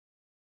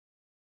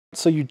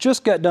So you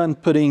just got done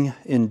putting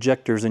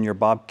injectors in your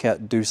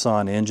Bobcat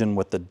Doosan engine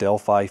with the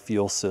Delphi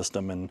fuel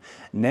system, and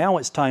now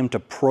it's time to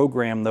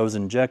program those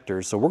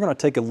injectors. So we're going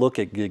to take a look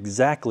at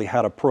exactly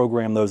how to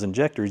program those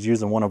injectors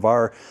using one of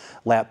our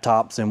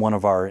laptops and one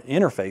of our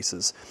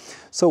interfaces.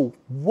 So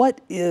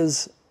what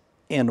is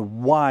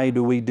and why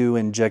do we do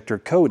injector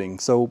coding?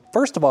 So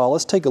first of all,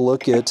 let's take a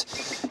look at,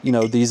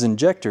 these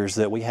injectors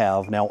that we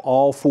have. Now,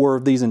 all four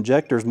of these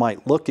injectors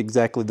might look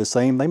exactly the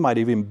same. They might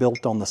even be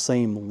built on the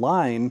same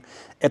line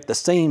at the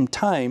same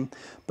time,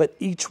 but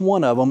each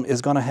one of them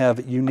is going to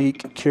have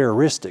unique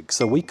characteristics.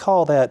 So we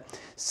call that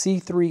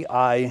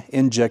C3I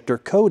injector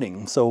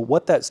coding. So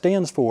what that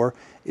stands for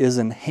is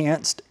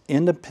Enhanced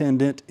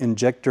Independent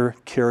Injector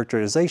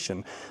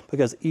Characterization,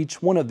 because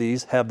each one of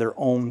these have their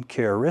own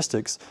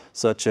characteristics,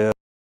 such as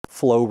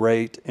flow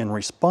rate and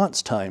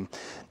response time.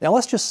 Now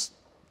let's just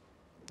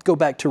go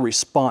back to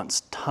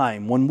response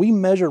time. When we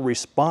measure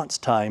response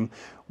time,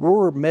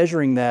 we're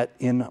measuring that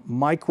in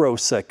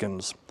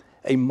microseconds.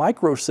 A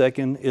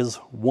microsecond is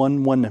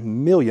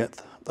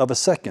 1/1,000,000th of a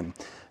second.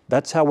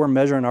 That's how we're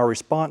measuring our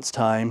response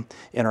time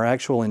and our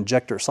actual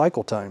injector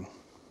cycle time.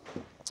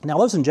 Now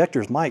those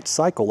injectors might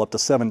cycle up to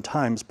 7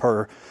 times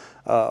per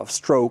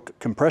stroke,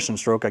 compression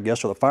stroke, I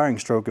guess, or the firing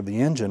stroke of the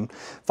engine,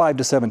 5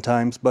 to 7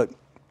 times, but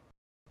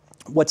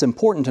what's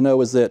important to know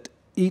is that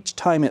each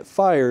time it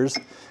fires,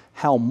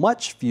 how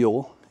much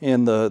fuel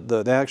and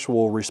the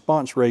actual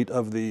response rate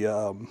of the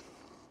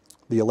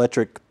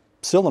electric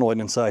solenoid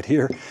inside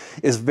here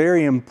is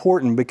very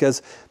important,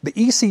 because the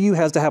ECU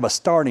has to have a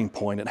starting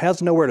point. It has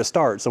to know where to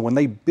start. So when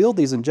they build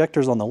these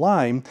injectors on the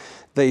line,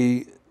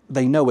 they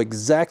know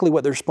exactly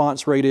what the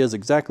response rate is,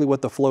 exactly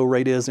what the flow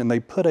rate is, and they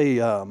put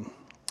a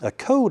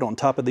code on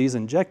top of these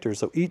injectors.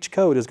 So each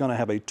code is going to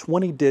have a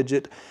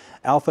 20-digit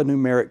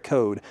alphanumeric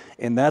code,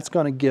 and that's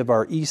going to give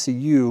our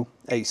ECU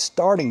a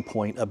starting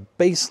point, a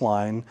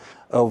baseline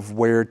of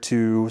where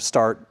to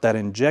start that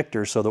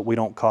injector so that we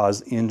don't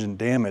cause engine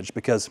damage,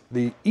 because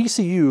the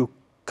ECU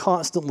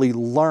constantly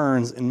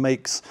learns and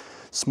makes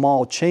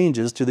small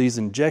changes to these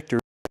injectors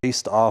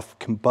based off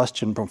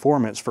combustion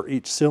performance for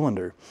each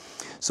cylinder.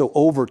 So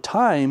over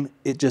time,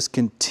 it just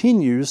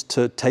continues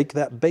to take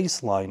that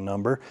baseline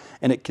number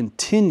and it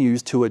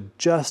continues to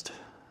adjust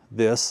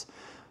this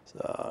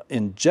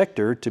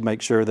injector to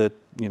make sure that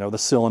the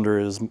cylinder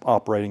is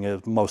operating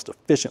as most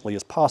efficiently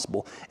as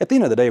possible. At the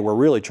end of the day, we're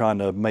really trying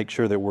to make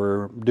sure that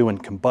we're doing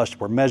combustion.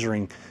 We're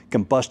measuring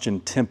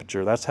combustion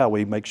temperature. That's how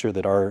we make sure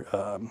that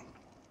our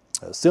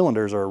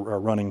cylinders are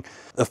running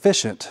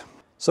efficient.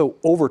 So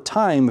over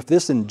time, if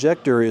this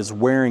injector is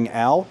wearing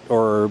out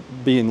or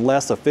being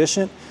less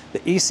efficient,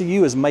 the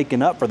ECU is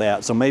making up for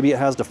that. So maybe it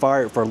has to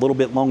fire it for a little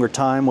bit longer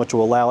time, which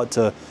will allow it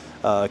to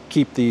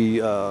keep the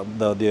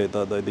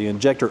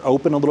injector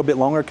open a little bit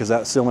longer, because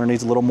that cylinder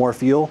needs a little more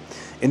fuel.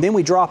 And then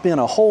we drop in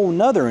a whole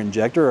nother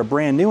injector, a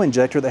brand new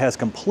injector that has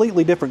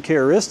completely different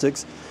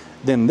characteristics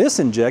than this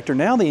injector.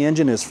 Now the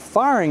engine is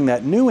firing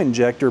that new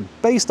injector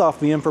based off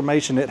the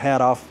information it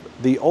had off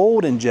the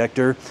old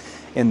injector.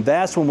 And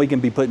that's when we can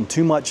be putting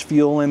too much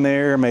fuel in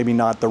there, maybe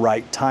not the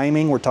right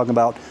timing. We're talking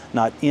about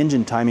not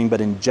engine timing,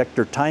 but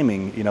injector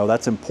timing.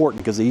 That's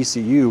important, because the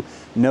ECU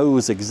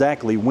knows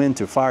exactly when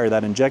to fire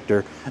that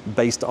injector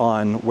based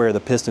on where the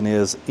piston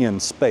is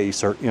in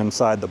space or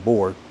inside the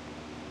bore.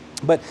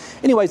 But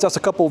anyways, that's a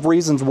couple of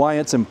reasons why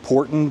it's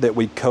important that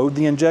we code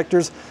the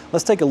injectors.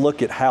 Let's take a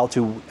look at how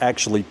to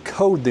actually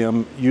code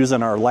them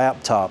using our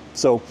laptop.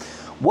 So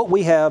what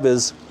we have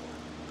is,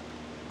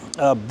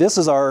 this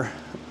is our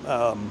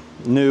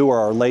new or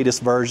our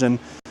latest version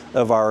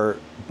of our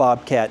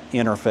Bobcat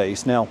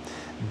interface. Now,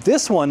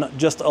 this one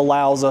just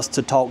allows us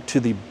to talk to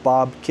the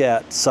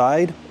Bobcat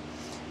side,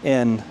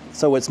 and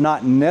so it's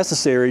not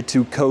necessary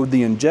to code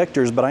the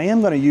injectors, but I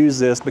am going to use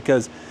this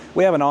because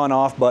we have an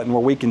on-off button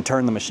where we can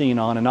turn the machine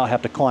on and not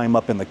have to climb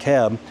up in the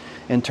cab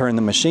and turn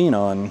the machine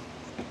on.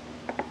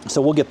 So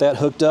we'll get that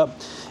hooked up,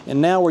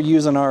 and now we're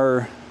using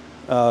our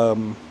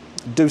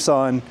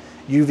Doosan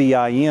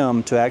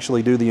UVIM to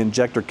actually do the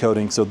injector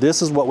coding. So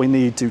this is what we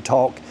need to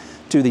talk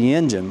to the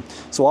engine.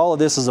 So all of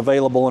this is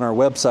available on our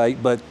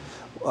website, but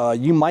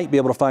you might be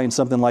able to find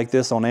something like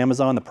this on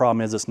Amazon. The problem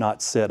is it's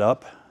not set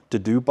up to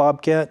do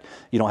Bobcat.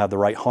 You don't have the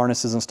right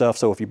harnesses and stuff.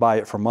 So if you buy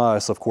it from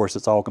us, of course,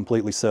 it's all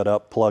completely set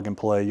up, plug and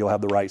play. You'll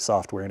have the right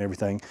software and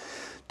everything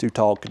to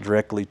talk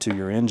directly to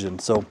your engine.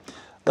 So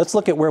let's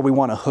look at where we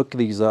want to hook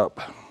these up.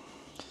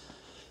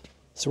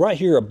 So right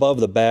here above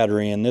the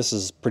battery, and this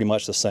is pretty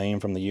much the same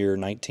from the year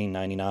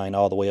 1999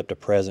 all the way up to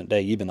present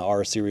day, even the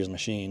R series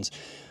machines,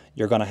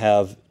 you're going to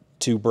have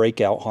 2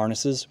 breakout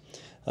harnesses.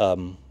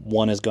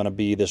 One is going to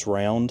be this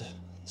round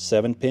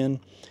 7-pin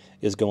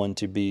is going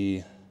to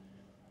be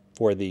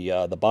for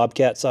the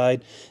Bobcat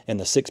side, and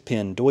the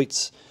 6-pin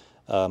Deutz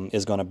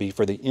is going to be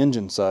for the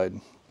engine side.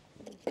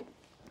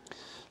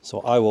 So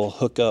I will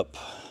hook up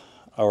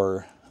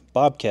our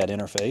Bobcat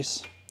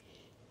interface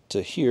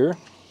to here,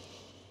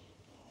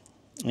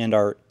 and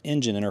our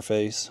engine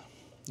interface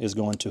is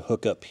going to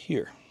hook up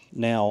here.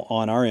 Now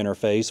on our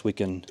interface we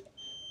can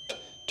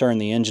turn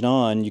the engine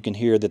on, you can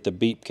hear that the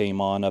beep came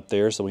on up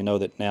there, so we know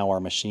that now our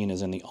machine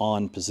is in the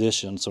on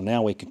position. So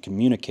now we can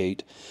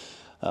communicate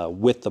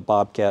with the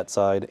Bobcat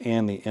side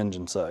and the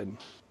engine side.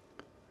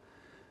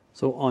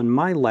 So on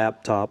my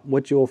laptop,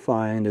 what you'll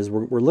find is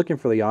we're looking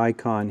for the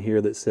icon here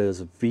that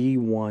says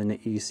V1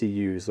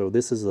 ECU. So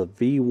this is a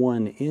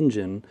V1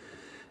 engine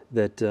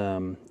that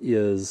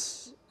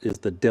is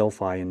the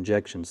Delphi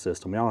injection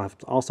system. We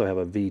also have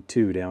a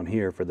V2 down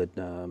here for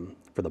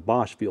the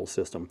Bosch fuel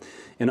system.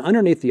 And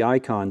underneath the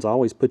icons,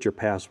 always put your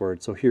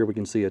password. So here we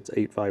can see it's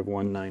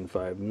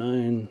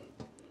 851959.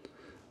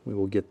 We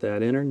will get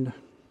that entered.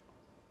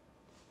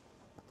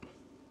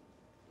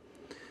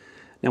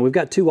 Now we've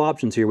got two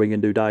options here. We can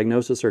do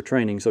diagnosis or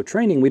training. So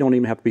training, we don't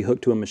even have to be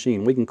hooked to a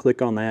machine. We can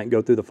click on that,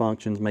 go through the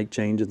functions, make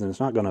changes, and it's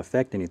not going to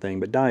affect anything.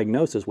 But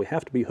diagnosis, we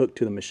have to be hooked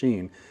to the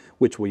machine,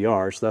 which we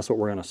are, so that's what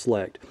we're going to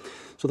select.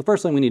 So the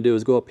first thing we need to do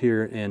is go up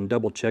here and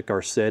double check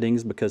our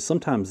settings, because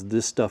sometimes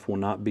this stuff will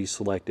not be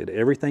selected.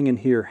 Everything in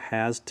here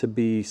has to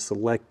be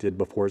selected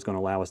before it's going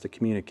to allow us to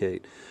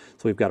communicate.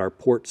 So we've got our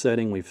port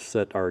setting, we've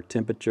set our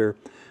temperature,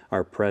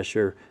 our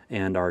pressure,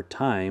 and our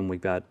time. We've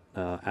got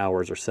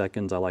hours or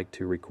seconds. I like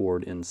to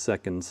record in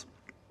seconds.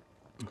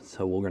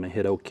 So we're going to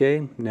hit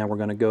OK. Now we're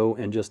going to go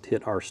and just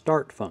hit our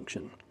start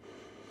function.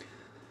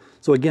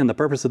 So again, the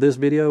purpose of this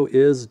video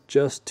is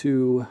just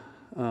to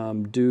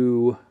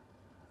do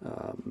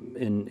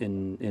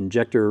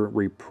injector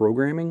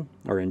reprogramming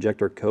or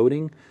injector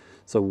coding.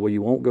 So we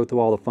won't go through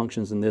all the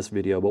functions in this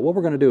video, but what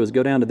we're going to do is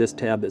go down to this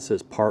tab that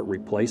says part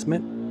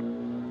replacement,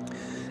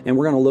 and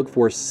we're going to look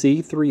for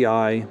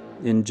C3I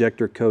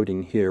injector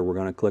coding here. We're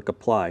going to click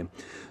apply.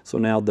 So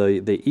now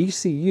the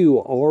ECU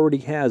already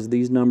has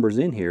these numbers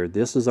in here.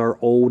 This is our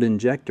old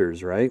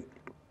injectors, right?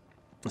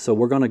 So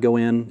we're going to go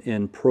in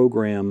and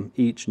program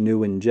each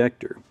new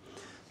injector.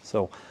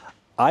 So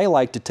I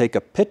like to take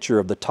a picture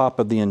of the top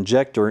of the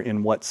injector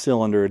and what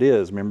cylinder it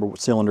is. Remember,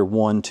 cylinder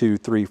 1, 2,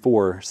 3,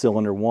 4.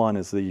 Cylinder 1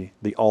 is the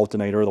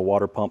alternator, the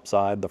water pump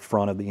side, the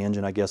front of the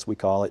engine, I guess we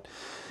call it.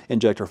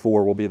 Injector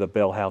 4 will be the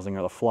bell housing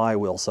or the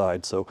flywheel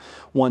side. So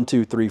 1,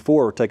 2, 3,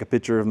 4, we'll take a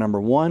picture of number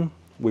 1.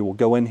 We will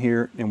go in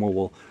here and we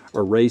will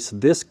erase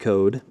this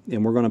code,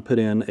 and we're going to put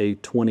in a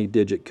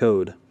 20-digit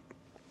code.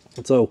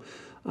 So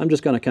I'm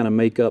just going to kind of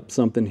make up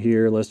something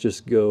here. Let's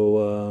just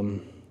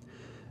go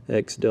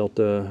X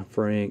Delta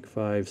Frank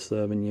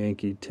 57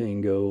 Yankee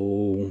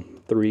Tango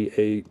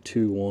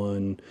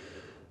 3821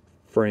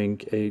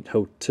 Frank 8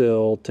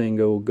 Hotel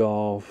Tango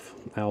Golf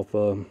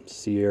Alpha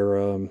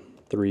Sierra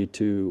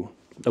 32.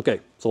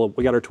 Okay, so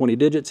we got our 20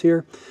 digits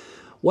here.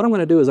 What I'm going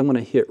to do is I'm going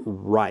to hit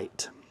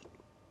write.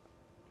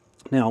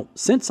 Now,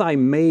 since I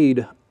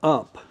made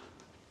up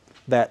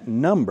that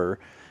number,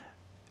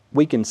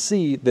 we can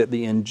see that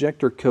the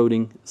injector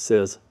coding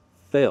says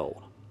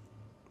failed.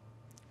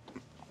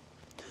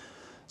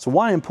 So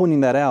why I'm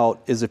pointing that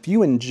out is if you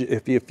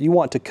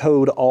want to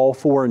code all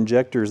 4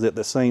 injectors at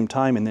the same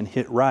time and then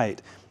hit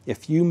write,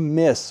 if you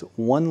miss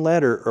one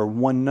letter or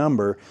one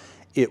number,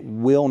 it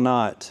will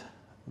not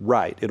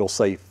write. It'll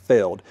say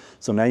failed.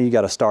 So now you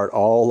got to start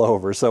all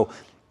over. So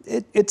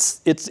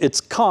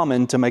it's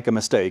common to make a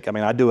mistake. I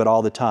mean, I do it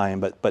all the time,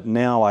 but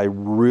now I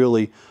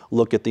really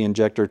look at the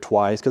injector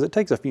twice, because it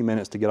takes a few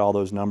minutes to get all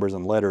those numbers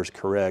and letters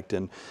correct.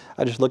 And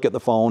I just look at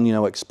the phone, you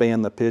know,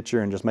 expand the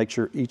picture and just make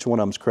sure each one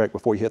of them is correct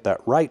before you hit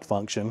that write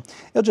function.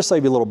 It'll just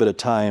save you a little bit of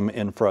time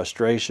and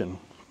frustration.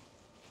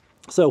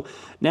 So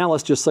now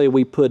let's just say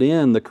we put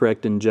in the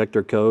correct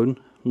injector code.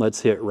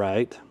 Let's hit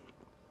write.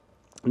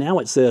 Now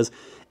it says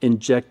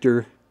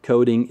injector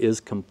coding is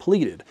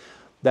completed.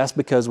 That's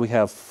because we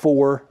have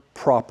 4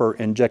 proper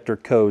injector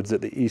codes that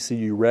the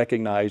ECU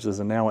recognizes,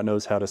 and now it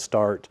knows how to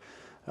start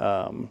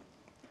a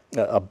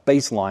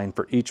baseline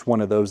for each one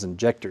of those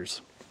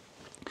injectors.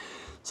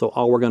 So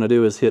all we're going to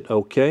do is hit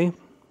OK,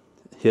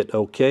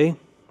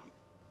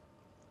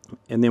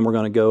 and then we're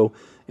going to go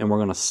and we're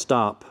going to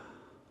stop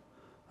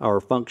our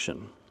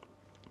function,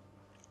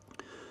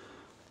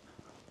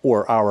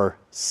 or our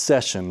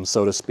session,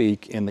 so to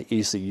speak, in the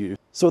ECU.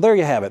 So there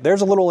you have it. There's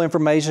a little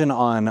information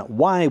on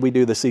why we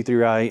do the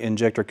C3I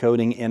injector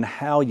coding and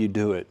how you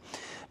do it.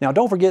 Now,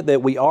 don't forget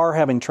that we are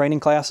having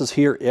training classes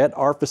here at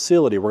our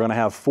facility. We're going to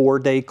have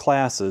 4-day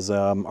classes.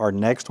 Our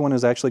next one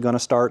is actually going to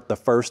start the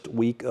first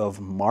week of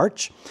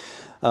March.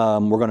 We're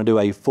going to do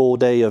a full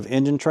day of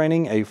engine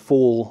training, a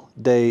full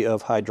day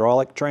of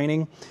hydraulic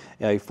training,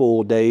 a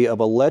full day of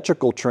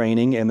electrical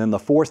training, and then the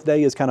 4th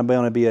day is kind of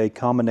going to be a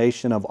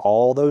combination of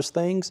all those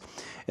things.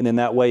 And then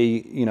that way,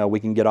 you know,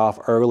 we can get off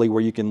early,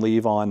 where you can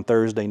leave on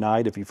Thursday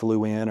night if you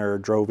flew in or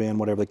drove in,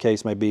 whatever the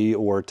case may be,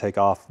 or take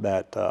off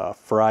that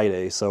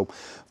Friday. So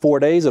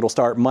 4 days, it'll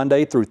start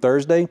Monday through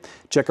Thursday.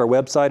 Check our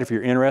website if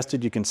you're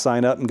interested. You can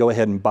sign up and go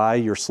ahead and buy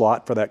your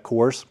slot for that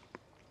course.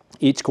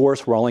 Each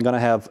course, we're only going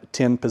to have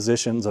 10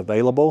 positions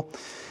available.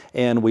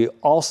 And we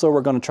also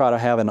are going to try to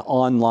have an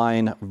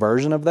online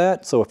version of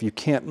that. So if you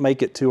can't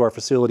make it to our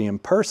facility in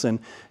person,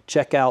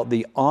 check out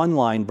the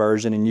online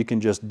version and you can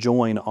just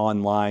join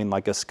online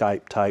like a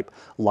Skype type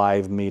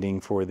live meeting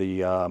for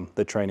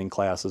the training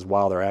classes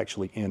while they're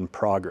actually in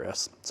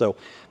progress. So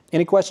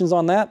any questions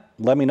on that,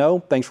 let me know.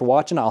 Thanks for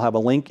watching. I'll have a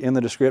link in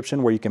the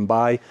description where you can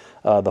buy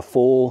the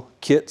full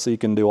kit so you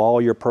can do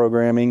all your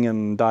programming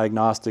and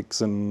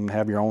diagnostics and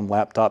have your own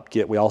laptop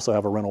kit. We also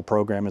have a rental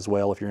program as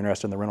well if you're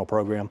interested in the rental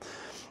program.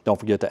 Don't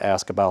forget to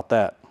ask about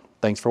that.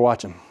 Thanks for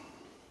watching.